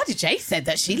like, well, Nadia J said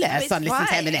that she let her son listen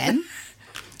to Eminem.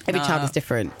 Every child is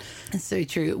different. It's so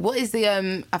true. What is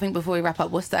the, I think before we wrap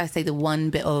up, what's the one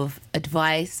bit of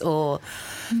advice or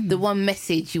the one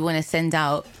message you want to send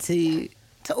out to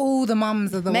all the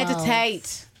mums of the world?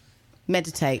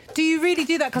 Meditate. Do you really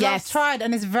do that? Because I've tried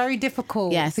and it's very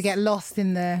difficult to get lost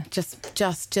in there.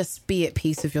 Just be at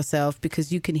peace with yourself,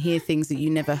 because you can hear things that you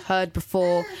never heard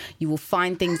before. You will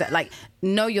find things that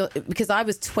because I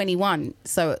was 21,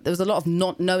 so there was a lot of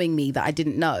not knowing me that I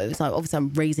didn't know. So obviously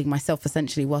I'm raising myself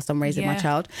essentially whilst I'm raising my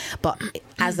child. But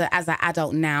as an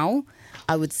adult now,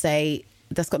 I would say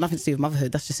that's got nothing to do with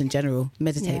motherhood. That's just in general.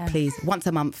 Meditate, please. Once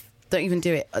a month. Don't even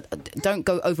do it. Don't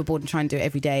go overboard and try and do it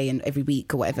every day and every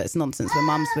week or whatever. It's nonsense. We're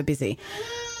mums, we're busy.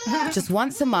 Just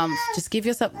once a month, just give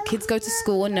yourself, kids go to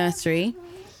school or nursery,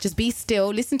 Just be still,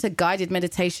 listen to guided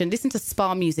meditation, listen to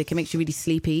spa music. It makes you really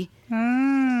sleepy.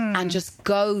 And just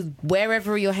go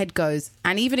wherever your head goes.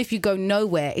 And even if you go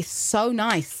nowhere, it's so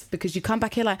nice because you come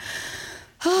back here like,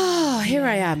 oh, here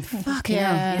I am. Fucking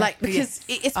hell. Like, because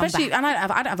especially, and I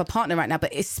don't have a partner right now,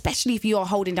 but especially if you're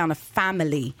holding down a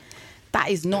family, that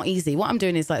is not easy. What I'm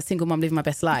doing is like single mum living my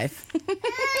best life.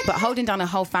 But holding down a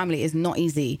whole family is not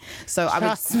easy. So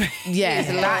Trust me. Yeah,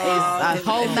 that is a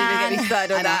whole man.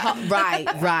 Right.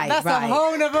 That's a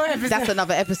whole other episode. That's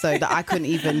another episode that I couldn't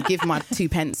even give my 2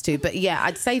 pence to. But yeah,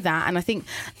 I'd say that. And I think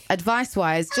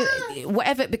advice-wise, just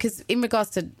whatever, because in regards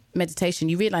to meditation,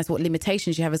 you realise what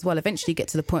limitations you have as well. Eventually you get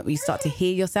to the point where you start to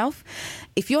hear yourself.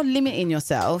 If you're limiting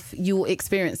yourself, you will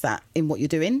experience that in what you're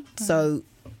doing. So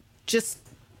just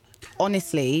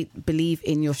honestly believe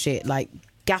in your shit. Like,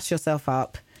 gas yourself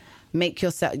up. Make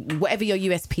yourself, whatever your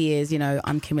USP is, you know,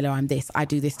 I'm Camilla, I'm this, I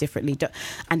do this differently.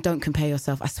 Don't compare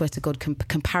yourself. I swear to God,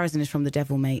 comparison is from the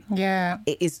devil, mate. Yeah.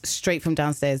 It is straight from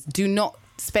downstairs. Do not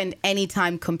spend any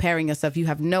time comparing yourself. You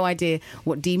have no idea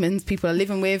what demons people are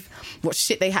living with, what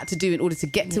shit they had to do in order to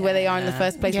get to where they are in the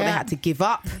first place, what they had to give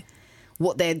up,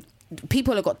 what they're...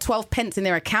 People have got 12 pence in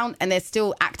their account and they're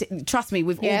still acting. Trust me,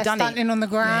 we've all done stunting on the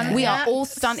ground. We are all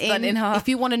stunting. If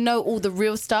you want to know all the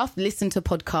real stuff, listen to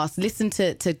podcasts. Listen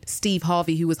to Steve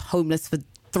Harvey, who was homeless for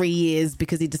 3 years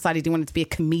because he decided he wanted to be a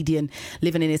comedian,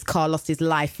 living in his car, lost his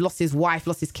life, lost his wife,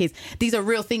 lost his kids. These are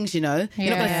real things, you know. You're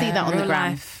not going to see that on the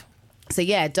ground. Life. So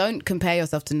yeah, don't compare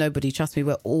yourself to nobody. Trust me,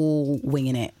 we're all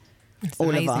winging it. It's all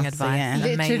amazing of us. Advice. So,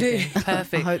 yeah. Amazing.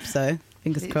 Perfect. I hope so.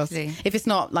 Fingers crossed. If it's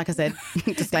not, like I said,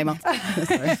 disclaimer.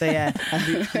 Sorry, so yeah.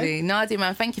 Nadia,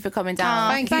 man, thank you for coming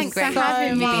down. Thanks for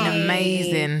having me. You've been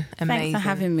amazing. Thanks for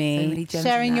having me.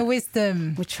 Sharing your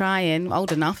wisdom. We're trying.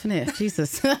 Old enough, isn't it?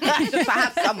 Jesus. Just to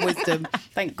have some wisdom.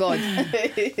 Thank God.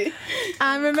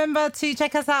 And remember to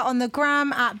check us out on the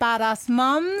gram at Badass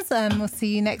Mums, and we'll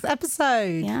see you next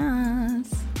episode. Yes.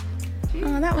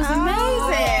 Oh, that was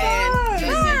amazing.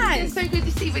 It's so good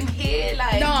to even hear.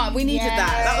 Like, no, we needed that.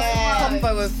 That was a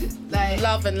combo of like,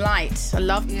 love and light. I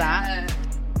loved that.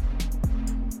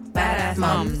 Badass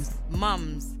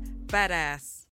mums, badass.